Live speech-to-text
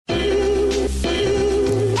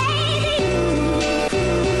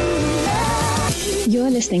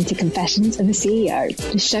listening to Confessions of a CEO,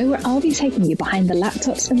 the show where I'll be taking you behind the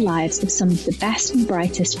laptops and lives of some of the best and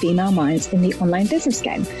brightest female minds in the online business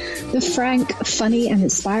game. The frank, funny, and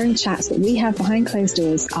inspiring chats that we have behind closed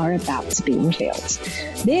doors are about to be revealed.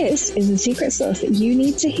 This is the secret sauce that you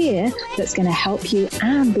need to hear that's going to help you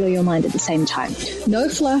and blow your mind at the same time. No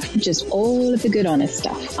fluff, just all of the good, honest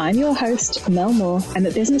stuff. I'm your host, Mel Maw. I'm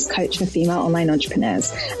a business coach for female online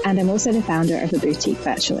entrepreneurs, and I'm also the founder of a boutique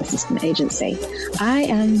virtual assistant agency.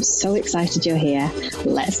 I am so excited you're here.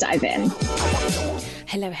 Let's dive in.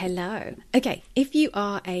 Hello. Okay, if you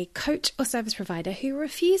are a coach or service provider who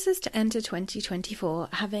refuses to enter 2024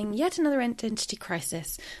 having yet another identity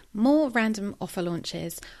crisis, more random offer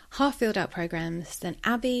launches, half filled out programs, then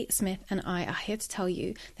Abi Smith and I are here to tell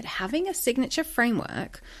you that having a signature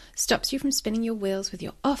framework stops you from spinning your wheels with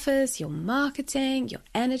your offers, your marketing, your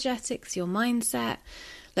energetics, your mindset.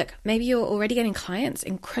 Look, maybe you're already getting clients,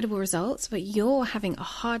 incredible results, but you're having a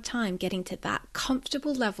hard time getting to that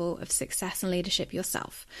comfortable level of success and leadership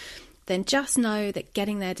yourself. Then just know that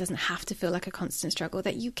getting there doesn't have to feel like a constant struggle,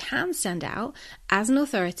 that you can stand out as an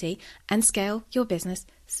authority and scale your business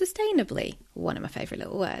sustainably. One of my favorite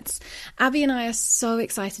little words. Abi and I are so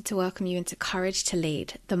excited to welcome you into Courage to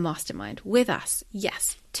Lead, the Mastermind. With us,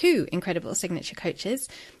 yes, 2 incredible signature coaches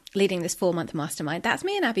leading this 4-month mastermind. That's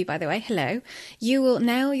me and Abi, by the way. Hello. You will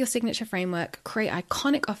nail your signature framework, create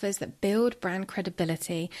iconic offers that build brand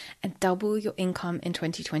credibility, and double your income in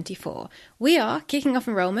 2024. We are kicking off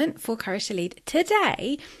enrollment for Courage to Lead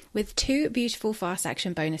today with 2 beautiful fast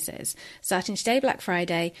action bonuses, starting today, Black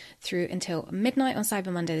Friday, through until midnight on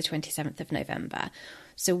Cyber Monday, the 27th of November.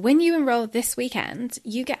 So when you enroll this weekend,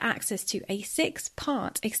 you get access to a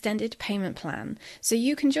 6-part extended payment plan. So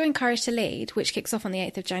you can join Courage to Lead, which kicks off on the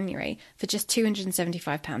 8th of January, for just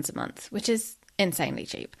 £275 a month, which is insanely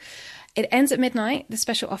cheap. It ends at midnight, the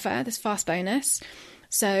special offer, this fast bonus.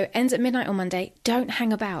 So ends at midnight on Monday. Don't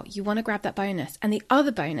hang about. You want to grab that bonus. And the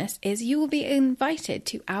other bonus is you will be invited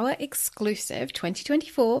to our exclusive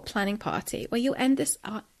 2024 planning party where you'll end this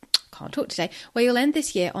where you'll end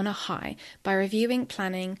this year on a high by reviewing,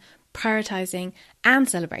 planning, prioritizing, and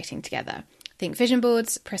celebrating together. Think vision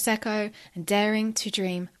boards, Prosecco, and daring to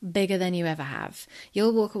dream bigger than you ever have.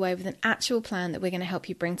 You'll walk away with an actual plan that we're going to help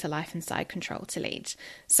you bring to life inside Control to Lead.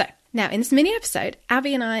 So now in this mini episode,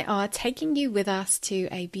 Abi and I are taking you with us to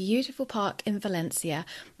a beautiful park in Valencia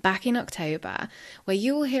back in October, where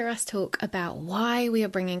you will hear us talk about why we are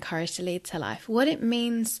bringing Courage to Lead to life, what it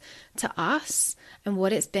means to us, and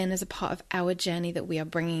what it's been as a part of our journey that we are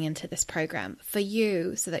bringing into this program for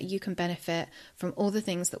you so that you can benefit from all the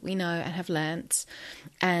things that we know and have learnt.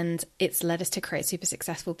 And it's led us to create super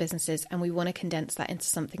successful businesses, and we want to condense that into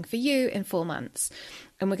something for you in 4 months.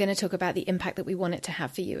 And we're going to talk about the impact that we want it to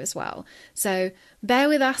have for you as well. So bear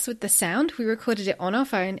with us with the sound. We recorded it on our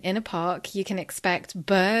phone in a park. You can expect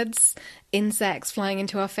birds, insects flying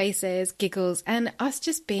into our faces, giggles, and us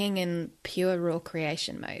just being in pure raw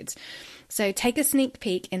creation mode. So take a sneak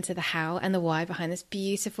peek into the how and the why behind this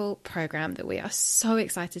beautiful program that we are so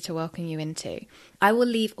excited to welcome you into. I will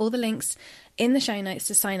leave all the links in the show notes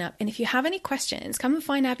to sign up. And if you have any questions, come and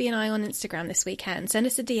find Abi and I on Instagram this weekend. Send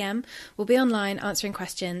us a DM. We'll be online answering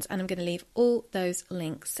questions, and I'm going to leave all those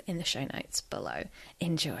links in the show notes below.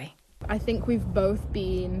 Enjoy. I think we've both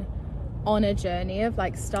been on a journey of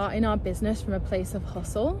like starting our business from a place of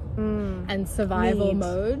hustle and survival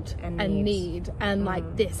mode and need and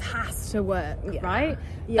like this has to work, right?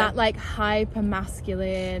 That like hyper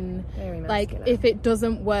masculine, like if it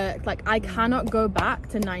doesn't work, like I cannot go back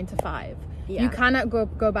to 9 to 5. You cannot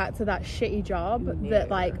go back to that shitty job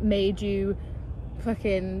that like made you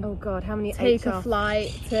fucking take a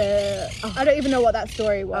flight to I don't even know what that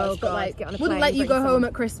story was, but like wouldn't let you go home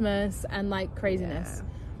at Christmas and like craziness.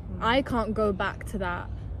 I can't go back to that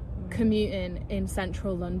commuting in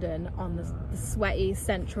central London on the sweaty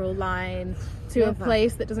central line to a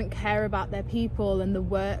place that doesn't care about their people, and the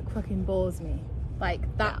work fucking bores me. Like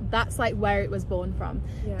that's like where it was born from.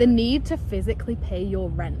 The need to physically pay your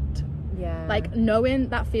rent. Like knowing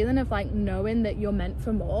that feeling of like knowing that you're meant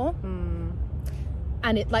for more.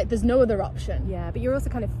 And it like there's no other option. But you're also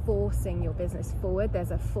kind of forcing your business forward. There's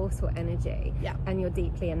a forceful energy, and you're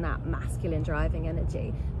deeply in that masculine driving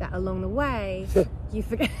energy that along the way you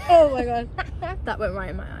forget. Oh my god, that went right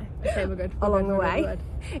in my eye. Okay, we're good. Along the way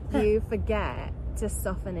you forget to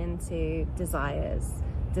soften into desires,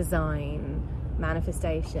 design,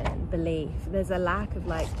 manifestation, belief. There's a lack of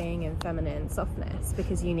like being in feminine softness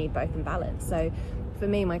because you need both in balance. So for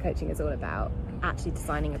me, my coaching is all about actually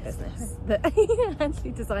designing a business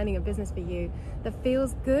for you that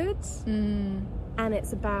feels good, and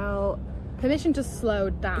it's about permission to slow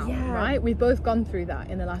down, right? We've both gone through that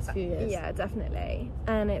in the last few years. Yeah, definitely.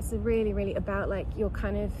 And it's really, really about like you're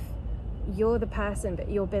the person, but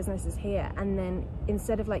your business is here. And then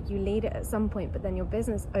instead of like you lead it at some point, but then your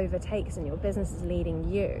business overtakes and your business is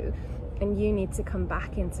leading you, and you need to come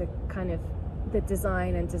back into kind of the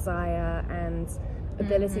design and desire and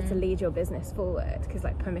ability to lead your business forward, because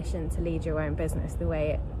like permission to lead your own business the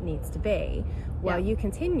way it needs to be, while you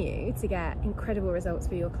continue to get incredible results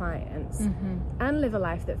for your clients and live a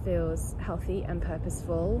life that feels healthy and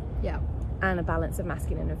purposeful, and a balance of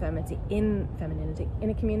masculine and femininity in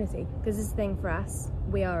a community. Because this is the thing for us,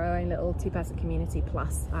 we are our own little 2-person community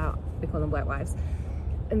plus we call them work wives,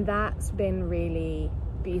 and that's been really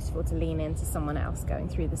beautiful to lean into someone else going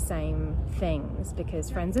through the same things, because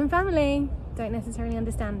friends and family don't necessarily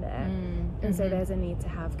understand it. And so there's a need to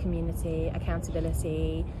have community,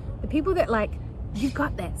 accountability, the people that like, you've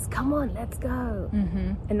got this, come on, let's go,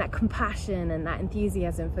 and that compassion and that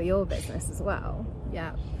enthusiasm for your business as well.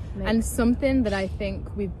 And something that I think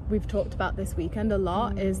we've talked about this weekend a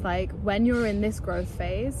lot is like, when you're in this growth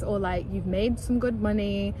phase, or like you've made some good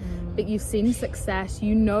money, but you've seen success,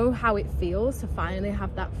 you know how it feels to finally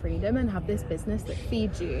have that freedom and have this business that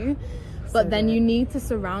feeds you. But then you need to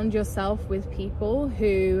surround yourself with people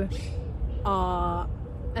who are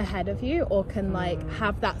ahead of you or can like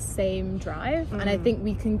have that same drive. And I think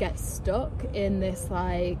we can get stuck in this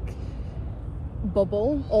like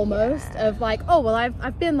bubble almost of like, oh well,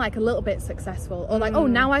 I've been like a little bit successful, or like, oh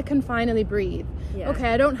now I can finally breathe,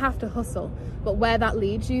 okay, I don't have to hustle. But where that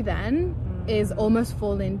leads you then is almost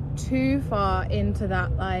falling too far into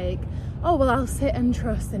that like, oh well, I'll sit and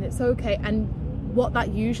trust and it's okay. And what that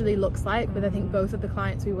usually looks like with I think both of the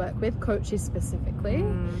clients we work with, coaches specifically,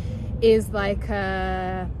 is like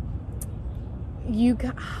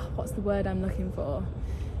what's the word I'm looking for?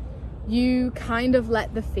 You kind of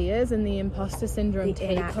let the fears and the imposter syndrome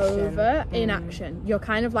take over. Inaction. You're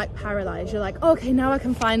kind of like paralyzed. You're like, okay, now I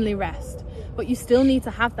can finally rest. But you still need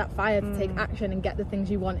to have that fire to take action and get the things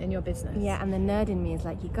you want in your business. Yeah, and the nerd in me is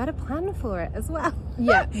like, you got to plan for it as well.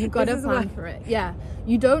 Yeah, you got to plan for it. Yeah,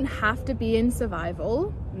 you don't have to be in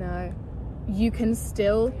survival. No. You can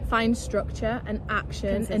still find structure and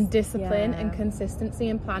action and discipline and consistency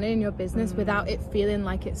and planning in your business without it feeling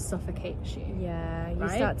like it suffocates you. Yeah, you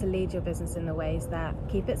start to lead your business in the ways that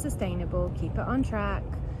keep it sustainable, keep it on track,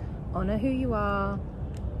 honor who you are,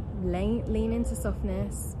 lean into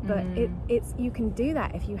softness. But it's you can do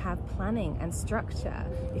that if you have planning and structure,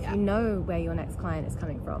 if you know where your next client is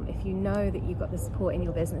coming from, if you know that you've got the support in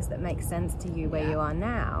your business that makes sense to you where you are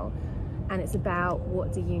now. And it's about,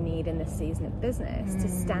 what do you need in this season of business to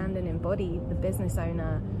stand and embody the business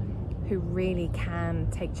owner who really can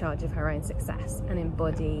take charge of her own success and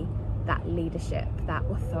embody that leadership, that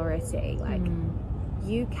authority. Like,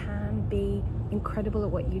 you can be incredible at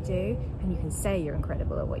what you do, and you can say you're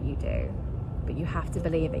incredible at what you do, but you have to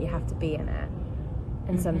believe it, you have to be in it.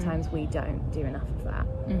 And sometimes we don't do enough of that.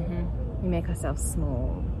 We make ourselves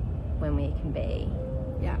small when we can be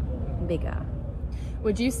bigger.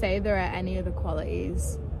 Would you say there are any other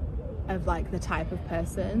qualities of like the type of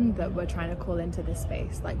person that we're trying to call into this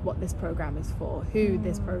space? Like what this program is for, who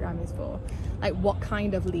this program is for, like what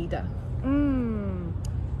kind of leader?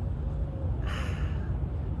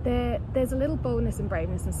 There's a little boldness and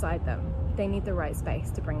braveness inside them. They need the right space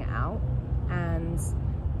to bring it out, and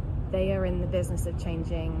they are in the business of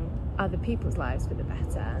changing other people's lives for the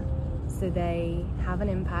better. So they have an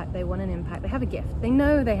impact, they want an impact, they have a gift, they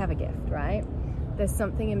know they have a gift, right? There's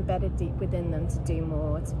something embedded deep within them to do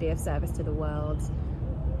more, to be of service to the world,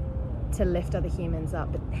 to lift other humans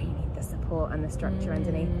up, but they need the support and the structure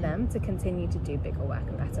underneath them to continue to do bigger work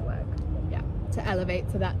and better work. Yeah, to elevate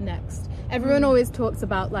to that next. Everyone always talks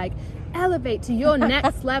about like, elevate to your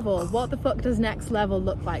next level. What the fuck does next level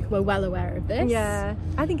look like? We're well aware of this. Yeah,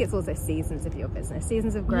 I think it's also seasons of your business,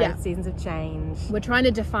 seasons of growth, seasons of change. We're trying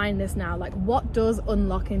to define this now, like what does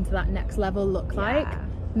unlock into that next level look like?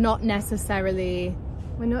 Not necessarily,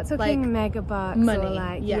 we're not talking like mega bucks money, or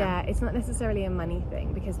like it's not necessarily a money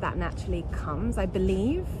thing, because that naturally comes, I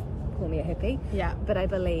believe, call me a hippie, but I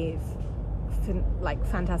believe like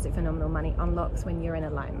fantastic, phenomenal money unlocks when you're in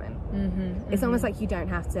alignment. It's almost like you don't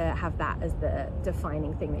have to have that as the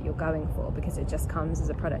defining thing that you're going for, because it just comes as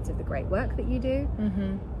a product of the great work that you do.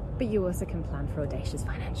 But you also can plan for audacious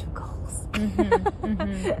financial goals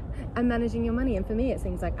and managing your money. And for me, it's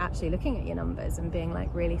things like actually looking at your numbers and being like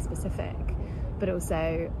really specific. But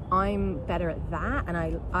also, I'm better at that, and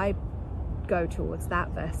I go towards that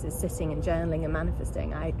versus sitting and journaling and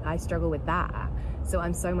manifesting. I struggle with that. So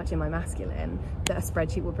I'm so much in my masculine that a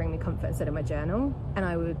spreadsheet will bring me comfort instead of my journal. And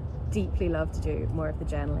I would deeply love to do more of the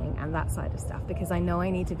journaling and that side of stuff, because I know I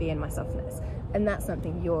need to be in my softness. And that's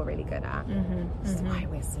something you're really good at. That's why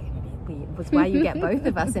we're so going to be weird. Was why you get both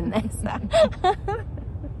of us in this.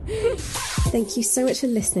 Thank you so much for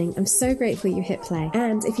listening. I'm so grateful you hit play.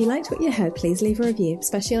 And if you liked what you heard, please leave a review,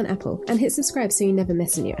 especially on Apple, and hit subscribe so you never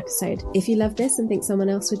miss a new episode. If you love this and think someone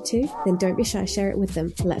else would too, then don't be shy, share it with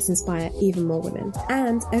them. Let's inspire even more women.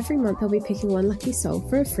 And every month I'll be picking one lucky soul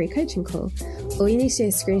for a free coaching call. All you need to do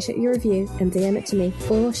is screenshot your review and DM it to me,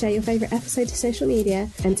 or share your favourite episode to social media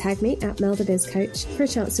and tag me at MelDaBizCoach for a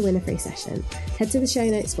chance to win a free session. Head to the show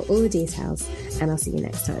notes for all the details, and I'll see you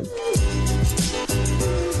next time.